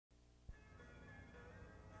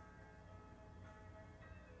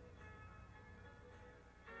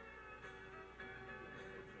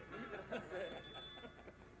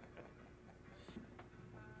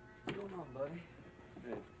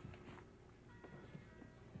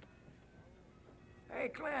Hey,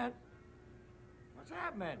 Clint. What's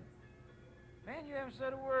happening? Man, you haven't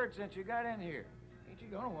said a word since you got in here. Ain't you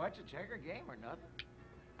gonna watch a checker game or nothing?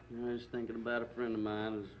 You know, I was thinking about a friend of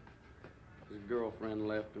mine. His girlfriend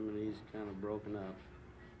left him, and he's kind of broken up.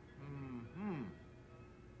 Mm-hmm.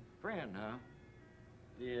 Friend, huh?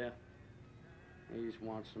 Yeah. He just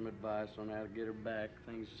wants some advice on how to get her back,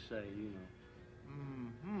 things to say, you know.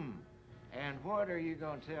 Mm-hmm. And what are you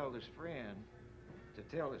gonna tell this friend to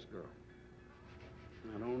tell this girl?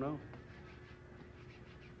 I don't know.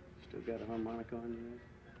 Still got a harmonica on you?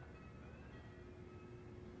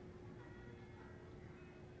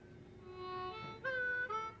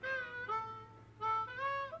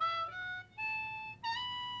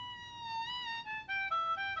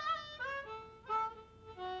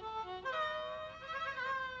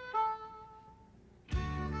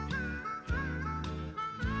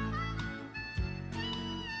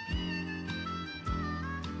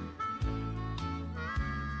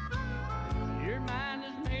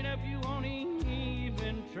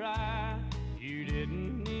 Try. You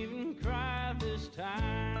didn't even cry this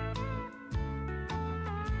time.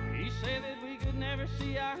 You say that we could never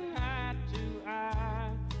see eye to eye,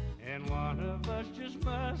 and one of us just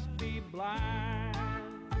must be blind.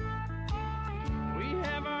 We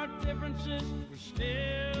have our differences, we're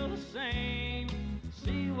still the same.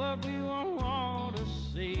 See what we want to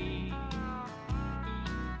see.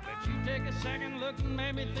 But you take a second look and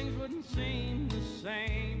maybe things wouldn't seem the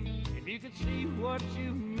same if you could see what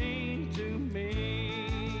you mean to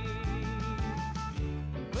me.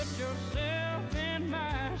 Put yourself in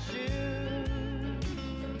my shoes,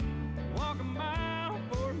 walk a mile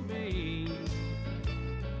for me.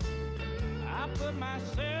 I put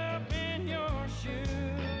myself in your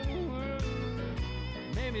shoes,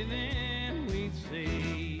 maybe then we'd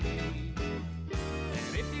see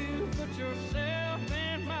that if you put yourself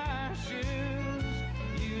in my shoes,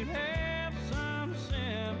 you'd have some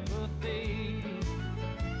sympathy.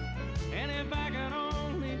 And if I could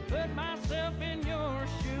only put myself in your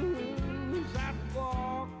shoes, I'd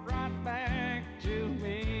walk right back to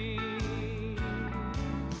me.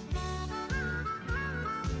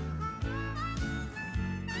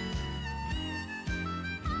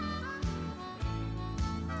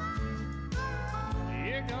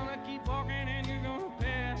 You're gonna keep walking and you're gonna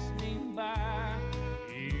pass me by.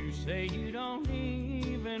 You say you don't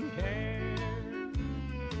even care,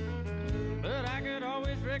 but I could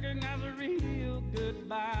always recognize a real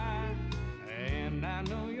goodbye, and I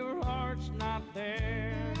know your heart's not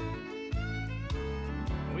there.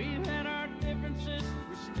 We've had our differences,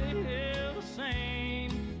 we're still the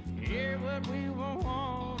same. Hear what we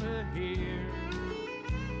want to hear.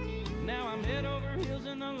 Now I'm head over heels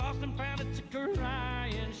in the lost and found, it's a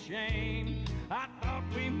crying shame. I thought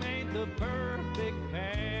we made the perfect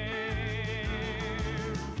pair.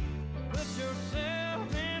 Put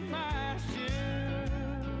yourself in my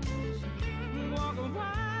shoes, walk a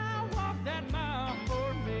mile, walk that mile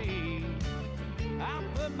for me. I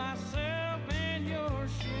put myself in your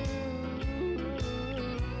shoes,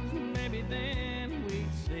 maybe then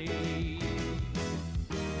we'd see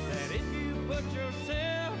that if you put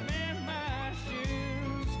yourself in my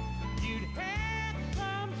shoes, you'd have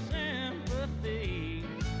some sympathy.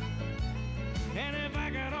 And if I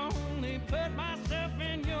could only put myself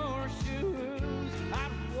in your shoes,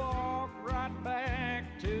 I'd walk right back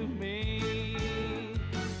to me.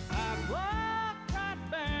 I'd walk right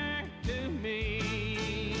back to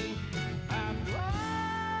me. I'd walk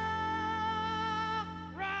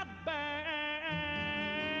right back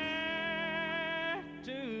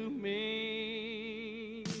to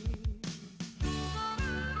me.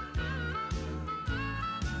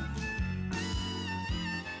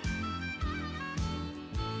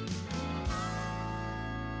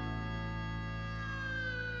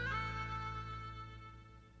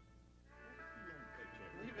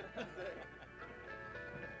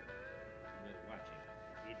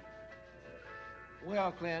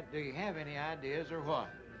 Well, Clint, do you have any ideas or what?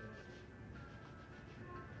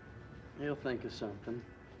 He'll think of something.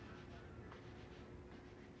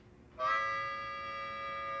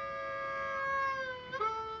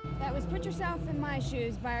 That was Put Yourself in My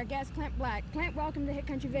Shoes by our guest, Clint Black. Clint, welcome to Hit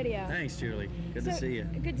Country Video. Thanks, Julie. Good to see you.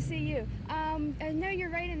 Good to see you. I know you're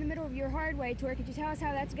right in the middle of your Hardway tour. Could you tell us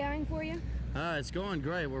how that's going for you? It's going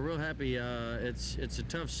great. We're real happy. It's a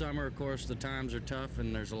tough summer, of course. The times are tough,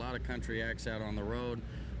 and there's a lot of country acts out on the road.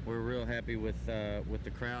 We're real happy with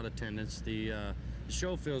the crowd attendance. The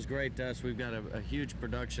show feels great to us. We've got a huge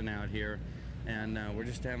production out here, and we're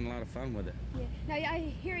just having a lot of fun with it. Yeah. Now,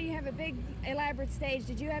 I hear you have a big, elaborate stage.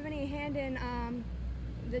 Did you have any hand in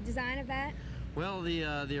the design of that? Well,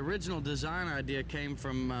 the original design idea came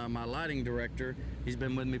from my lighting director. He's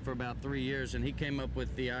been with me for about 3 years, and he came up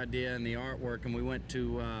with the idea and the artwork, and we went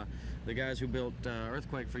to the guys who built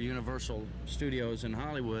Earthquake for Universal Studios in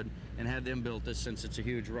Hollywood and had them build this. Since it's a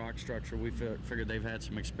huge rock structure, we figured they've had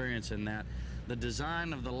some experience in that. The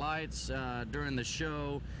design of the lights during the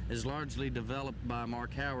show is largely developed by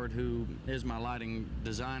Mark Howard, who is my lighting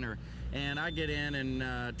designer, and I get in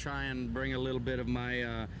and try and bring a little bit of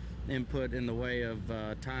my input in the way of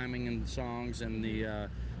timing and songs and the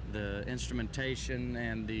instrumentation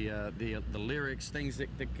and the lyrics, things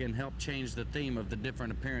that can help change the theme of the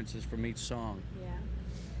different appearances from each song. Yeah.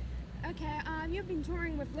 Okay, you've been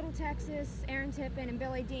touring with Little Texas, Aaron Tippin, and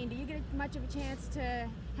Billy Dean. Do you get much of a chance to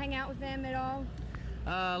hang out with them at all?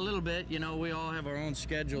 A little bit. You know, we all have our own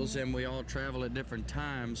schedules and we all travel at different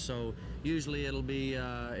times, so usually it'll be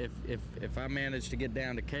if I manage to get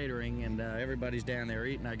down to catering and everybody's down there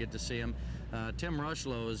eating, I get to see them. Tim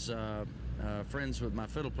Rushlow is friends with my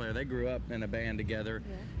fiddle player. They grew up in a band together,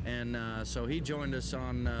 yeah. And so he joined us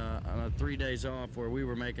on 3 days off where we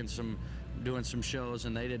were doing some shows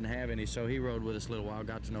and they didn't have any, so he rode with us a little while,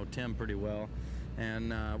 got to know Tim pretty well,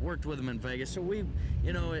 and worked with him in Vegas. So we,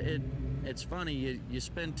 you know, it's funny, you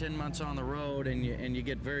spend 10 months on the road and you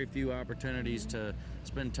get very few opportunities to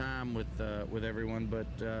spend time with everyone, but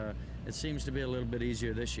it seems to be a little bit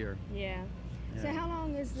easier this year. Yeah. So how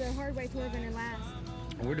long is the Hardway tour going to last?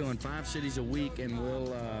 We're doing 5 cities a week, and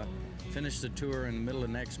we'll finish the tour in the middle of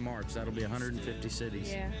next March. That'll be 150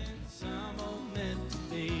 cities. Yeah.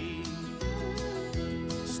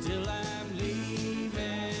 Still I'm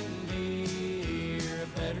leaving here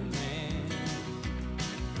a better man,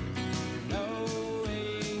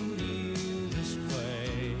 knowing you this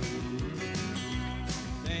way.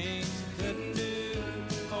 Things I couldn't do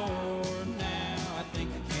before, now I think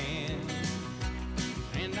I can,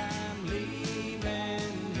 and I'm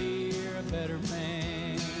leaving here a better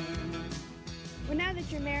man. Well, now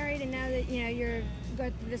that you're married and now that you're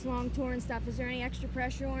going through this long tour and stuff, is there any extra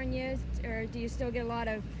pressure on you, or do you still get a lot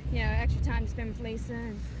of extra time to spend with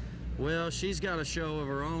Lisa? Well, she's got a show of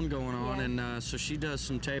her own going on, yeah. And so she does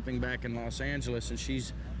some taping back in Los Angeles, and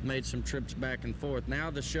she's made some trips back and forth. Now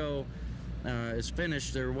the show is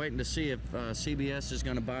finished. They're waiting to see if CBS is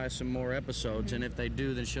going to buy some more episodes, mm-hmm. and if they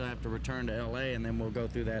do, then she'll have to return to LA, and then we'll go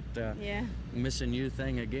through that missing you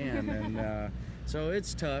thing again. And so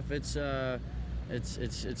it's tough. It's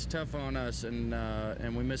tough on us,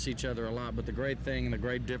 and we miss each other a lot. But the great thing and the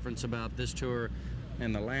great difference about this tour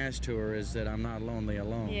and the last tour is that I'm not lonely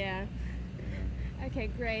alone. Yeah. Okay,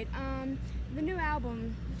 great. The new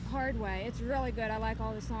album, Hardway, it's really good. I like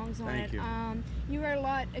all the songs on it. Thank you. You wrote a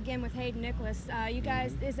lot again with Hayden Nicholas. You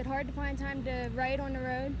guys, is it hard to find time to write on the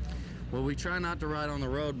road? Well, we try not to ride on the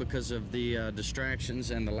road because of the distractions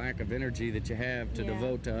and the lack of energy that you have to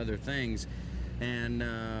devote to other things. And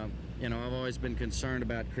I've always been concerned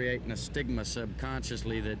about creating a stigma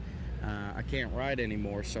subconsciously that I can't write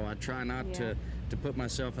anymore, so I try not to put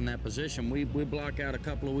myself in that position. We block out a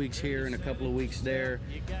couple of weeks here and a couple of weeks there.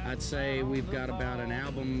 I'd say we've got about an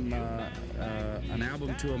album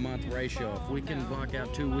to a month ratio. If we can block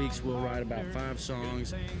out 2 weeks, we'll write about 5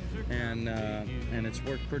 songs, and it's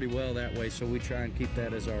worked pretty well that way, so we try and keep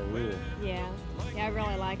that as our rule. Yeah, I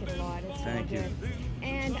really like it a lot. It's really good.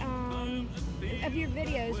 And of your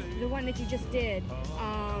videos, the one that you just did,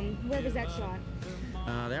 where was that shot?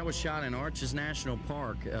 That was shot in Arches National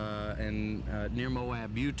Park near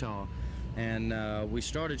Moab, Utah. And we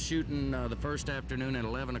started shooting the first afternoon at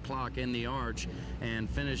 11 o'clock in the Arch and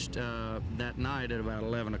finished that night at about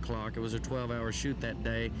 11 o'clock. It was a 12-hour shoot that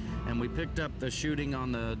day. And we picked up the shooting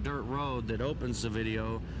on the dirt road that opens the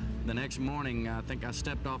video. The next morning, I think I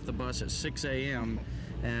stepped off the bus at 6 a.m.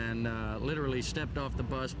 and literally stepped off the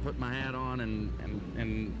bus, put my hat on,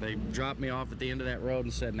 and they dropped me off at the end of that road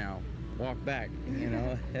and said, "Now, walk back."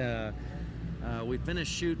 We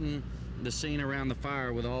finished shooting the scene around the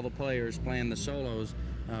fire with all the players playing the solos.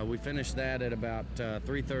 We finished that at about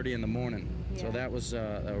 3:30 in the morning. So that was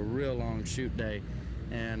a real long shoot day,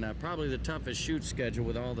 and probably the toughest shoot schedule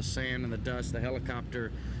with all the sand and the dust. The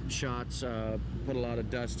helicopter shots put a lot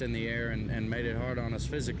of dust in the air and made it hard on us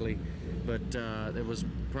physically, but it was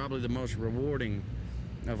probably the most rewarding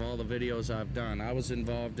of all the videos I've done. I was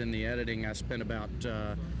involved in the editing. I spent about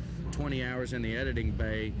 20 hours in the editing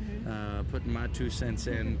bay, putting my 2 cents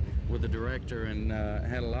in with the director, and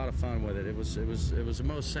had a lot of fun with it. It was the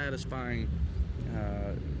most satisfying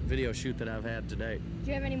video shoot that I've had to date. Do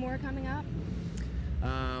you have any more coming up?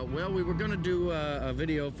 Well, we were going to do a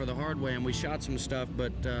video for the hard way, and we shot some stuff,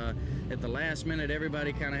 but at the last minute,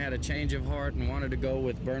 everybody kind of had a change of heart and wanted to go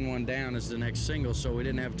with Burn One Down as the next single, so we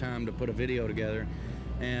didn't have time to put a video together.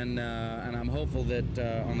 And I'm hopeful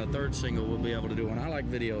that on the third single we'll be able to do one. I like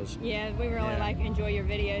videos. Yeah, we really enjoy your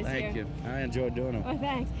videos. Thank you. I enjoyed doing them. Well,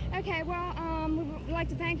 thanks. Okay, well, we would like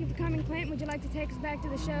to thank you for coming, Clint. Would you like to take us back to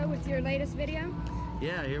the show with your latest video?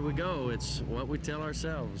 Yeah, here we go. It's what we tell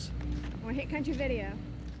ourselves. Well, hit country video.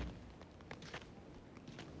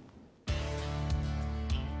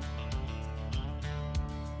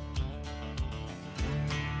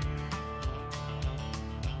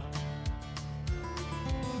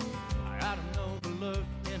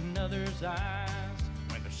 Others' eyes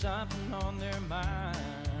when there's something on their mind.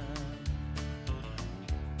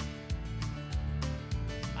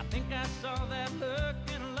 I think I saw that look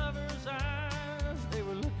in a lover's eyes. They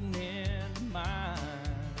were looking into mine.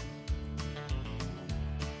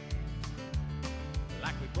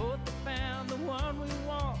 Like we both have found the one we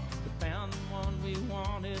want, we found the one we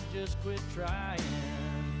wanted, just quit trying.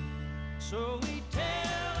 So we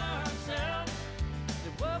tell ourselves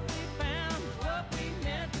that what we found is what we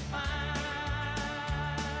meant to find.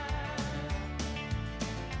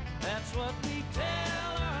 That's what we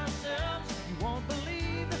tell ourselves. You won't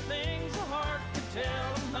believe the things the heart can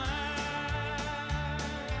tell a mind.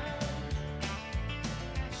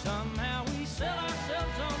 Somehow we sell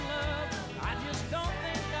ourselves on love. I just don't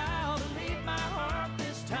think I'll leave my heart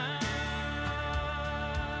this time.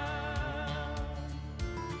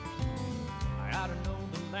 I ought to know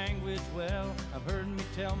the language well. I've heard me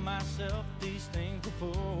tell myself these things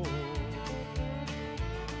before.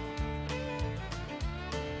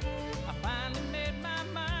 I finally made my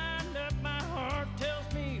mind up. My heart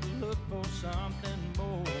tells me to look for something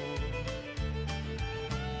more.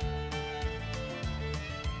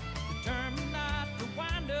 Determined not to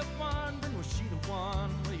wind up wondering, was she the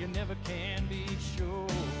one? Well, you never can be sure.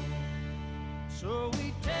 So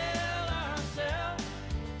we tell ourselves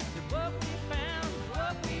that what we found is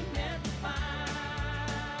what we meant to find.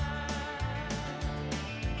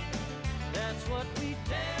 That's what we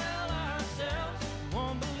tell ourselves.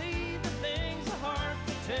 Won't believe the things the heart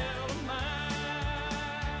can tell a mind.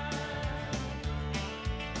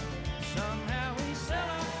 Somehow we sell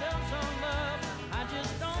ourselves on love. I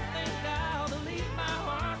just don't think I'll leave my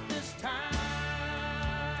heart this time.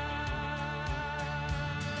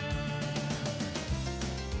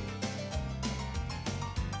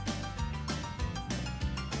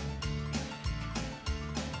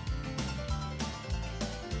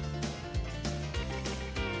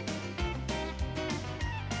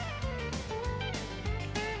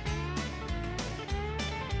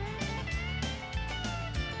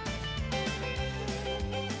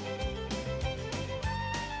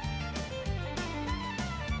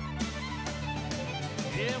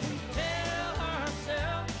 Yeah, we tell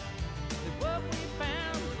ourselves that what we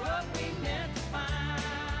found is what we meant to find.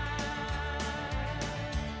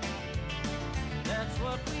 That's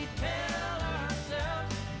what we tell